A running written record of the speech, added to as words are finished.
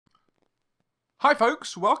Hi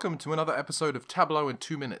folks, welcome to another episode of Tableau in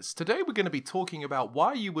 2 minutes. Today we're going to be talking about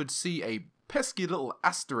why you would see a pesky little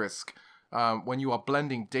asterisk when you are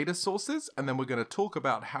blending data sources, and then we're going to talk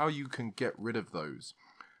about how you can get rid of those.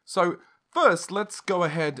 So first, let's go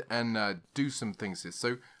ahead and do some things here.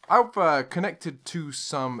 So I've connected to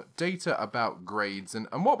some data about grades, and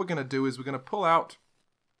what we're going to do is we're going to pull out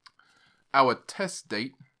our test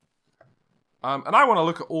date, and I want to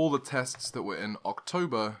look at all the tests that were in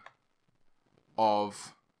October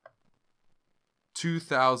of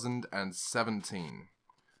 2017,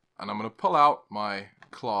 and I'm going to pull out my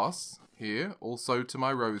class here also to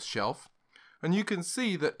my rows shelf, and you can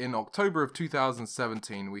see that in October of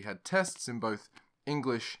 2017 we had tests in both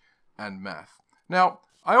English and math. Now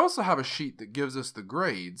I also have a sheet that gives us the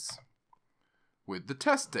grades with the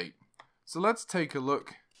test date, so let's take a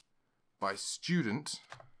look by student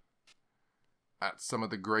at some of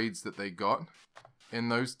the grades that they got in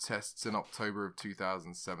those tests in October of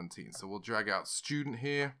 2017. So we'll drag out student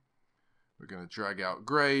here. We're going to drag out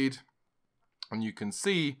grade. And you can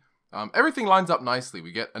see everything lines up nicely.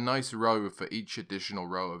 We get a nice row for each additional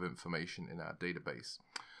row of information in our database.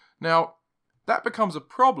 Now, that becomes a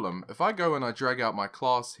problem if I go and I drag out my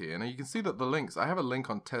class here. Now you can see that the links, I have a link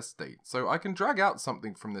on test date. So I can drag out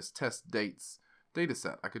something from this test dates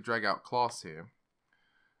dataset. I could drag out class here,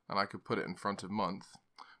 and I could put it in front of month.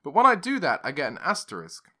 But when I do that, I get an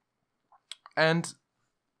asterisk. And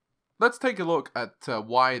let's take a look at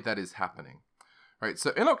why that is happening. Right, so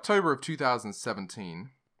in October of 2017,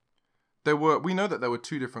 we know that there were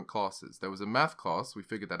two different classes. There was a math class, we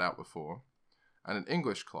figured that out before, and an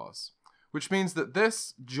English class, which means that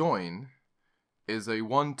this join is a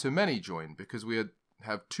one-to-many join because we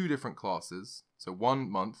have two different classes, so 1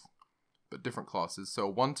 month, but different classes, so a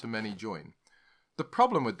one-to-many join. The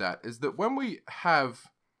problem with that is that when we have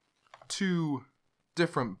two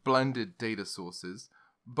different blended data sources,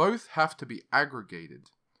 both have to be aggregated,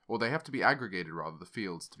 or they have to be aggregated rather, the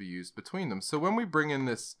fields to be used between them. So when we bring in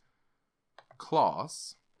this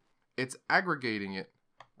class, it's aggregating it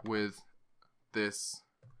with this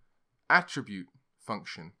attribute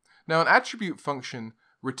function. Now an attribute function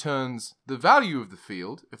returns the value of the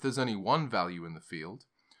field if there's only one value in the field,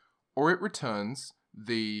 or it returns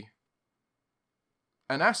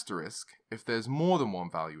an asterisk if there's more than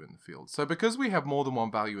one value in the field. So because we have more than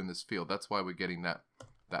one value in this field, that's why we're getting that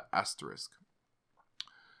asterisk.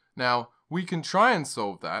 Now we can try and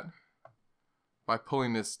solve that by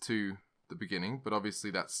pulling this to the beginning, but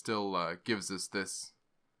obviously that still gives us this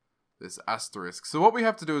asterisk. So what we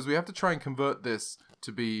have to do is we have to try and convert this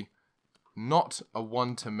to be not a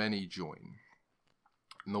one-to-many join.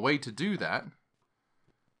 And the way to do that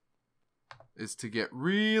is to get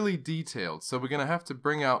really detailed. So we're going to have to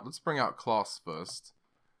let's bring out class first.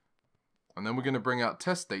 And then we're going to bring out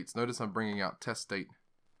test dates. Notice I'm bringing out test date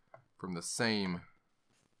from the same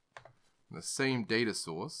data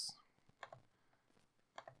source.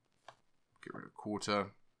 Get rid of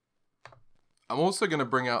quarter. I'm also going to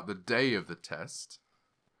bring out the day of the test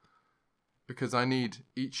because I need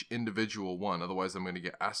each individual one. Otherwise I'm going to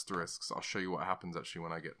get asterisks. I'll show you what happens actually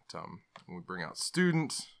when when we bring out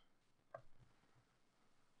student.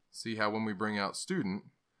 See how when we bring out student,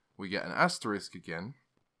 we get an asterisk again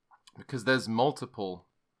because there's multiple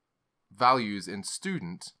values in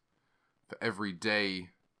student for every day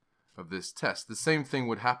of this test. The same thing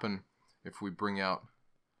would happen if we bring out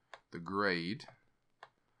the grade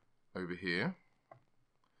over here,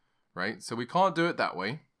 right? So we can't do it that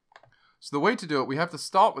way. So the way to do it, we have to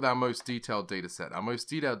start with our most detailed data set. Our most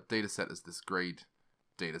detailed data set is this grade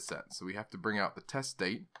data set. So we have to bring out the test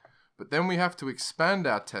date. But then we have to expand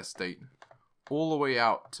our test date all the way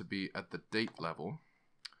out to be at the date level.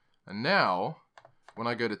 And now, when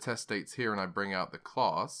I go to test dates here and I bring out the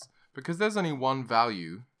class, because there's only one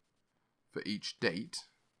value for each date,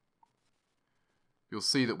 you'll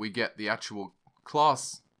see that we get the actual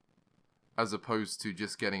class as opposed to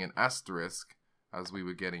just getting an asterisk as we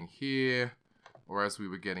were getting here or as we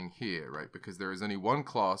were getting here, right? Because there is only one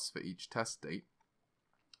class for each test date.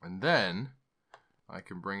 And then I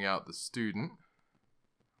can bring out the student,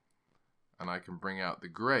 and I can bring out the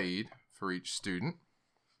grade for each student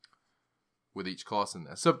with each class in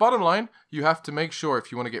there. So bottom line, you have to make sure if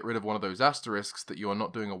you want to get rid of one of those asterisks that you are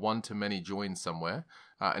not doing a one-to-many join somewhere.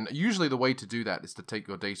 And usually the way to do that is to take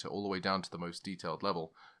your data all the way down to the most detailed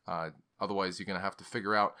level. Otherwise, you're going to have to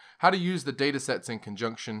figure out how to use the data sets in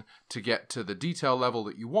conjunction to get to the detail level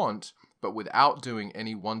that you want, but without doing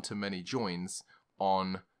any one-to-many joins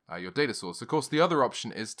on your data source. Of course, the other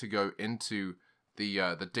option is to go into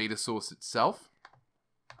the data source itself,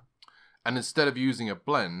 and instead of using a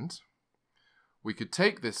blend, we could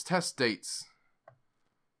take this test dates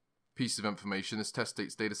piece of information, this test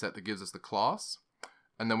dates dataset that gives us the class,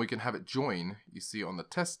 and then we can have it join, you see on the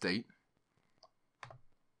test date,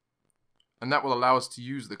 and that will allow us to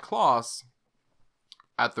use the class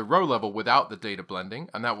at the row level without the data blending,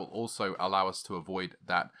 and that will also allow us to avoid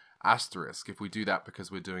that asterisk if we do that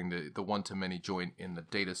because we're doing the one-to-many join in the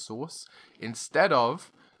data source instead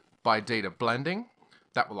of by data blending.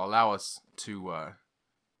 That will allow us to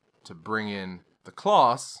bring in the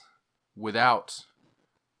class without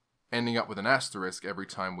ending up with an asterisk every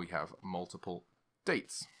time we have multiple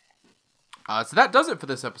dates. So that does it for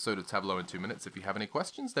this episode of Tableau in 2 minutes. If you have any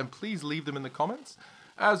questions, then please leave them in the comments.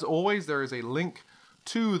 As always, there is a link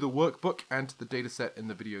to the workbook and to the dataset in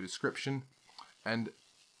the video description. And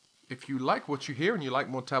if you like what you hear and you like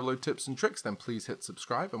more Tableau tips and tricks, then please hit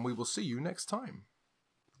subscribe, and we will see you next time.